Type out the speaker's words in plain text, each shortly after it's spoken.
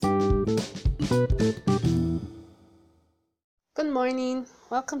Good morning.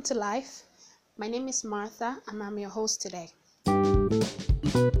 Welcome to Life. My name is Martha and I'm your host today.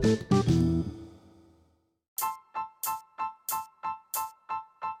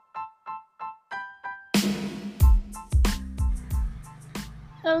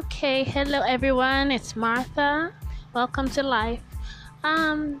 Okay, hello everyone. It's Martha. Welcome to Life.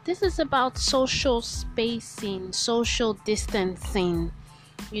 This is about social spacing, social distancing.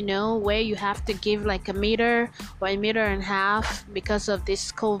 Where you have to give like a meter or a meter and a half because of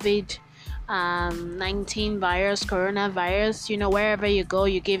this COVID 19 virus, coronavirus. Wherever you go,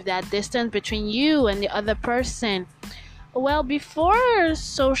 you give that distance between you and the other person. Well, before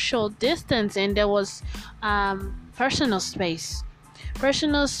social distancing, there was personal space.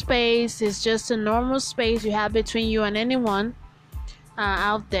 Personal space is just a normal space you have between you and anyone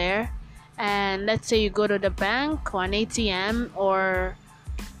out there. And let's say you go to the bank or an ATM or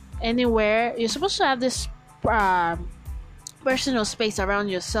anywhere, you're supposed to have this uh, personal space around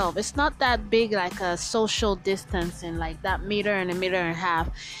yourself. It's not that big like a social distancing, like that meter and a meter and a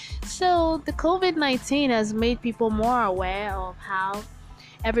half. So the COVID-19 has made people more aware of how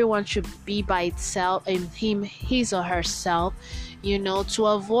everyone should be by itself and his or herself, to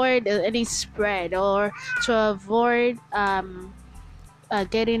avoid any spread or to avoid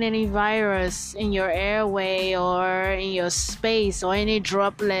getting any virus in your airway or in your space or any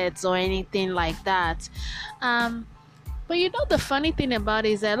droplets or anything like that. But the funny thing about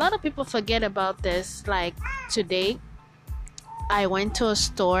it is that a lot of people forget about this. Like today, I went to a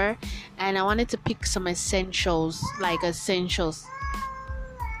store and I wanted to pick some essentials, like essentials.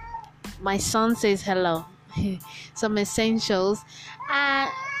 My son says hello. Some essentials. Uh,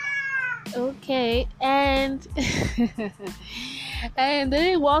 okay, and and then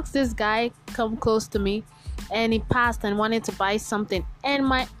he walks this guy come close to me and he passed and wanted to buy something and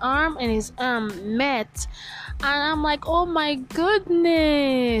my arm and his arm met and I'm like, oh my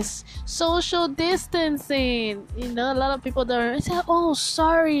goodness, social distancing. A lot of people don't say, oh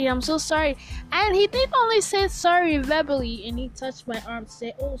sorry, I'm so sorry. And he didn't only say sorry verbally, and he touched my arm to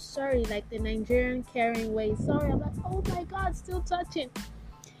say, oh sorry, like the Nigerian caring way. Sorry. I'm like, oh my god, still touching.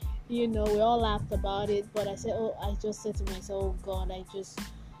 We all laughed about it, but I just said to myself, oh God, I just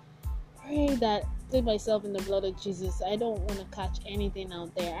pray that, put myself in the blood of Jesus. I don't want to catch anything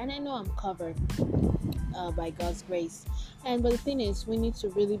out there, and I know I'm covered by God's grace. But the thing is, we need to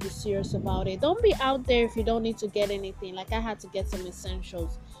really be serious about it. Don't be out there if you don't need to get anything. Like I had to get some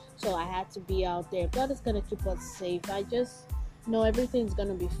essentials, so I had to be out there. God is gonna keep us safe. I just know everything's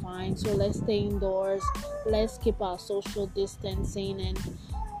gonna be fine. So let's stay indoors. Let's keep our social distancing, and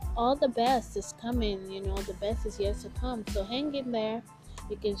all the best is coming. The best is yet to come. So hang in there.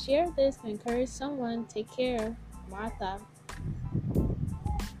 You can share this to encourage someone. Take care. Martha.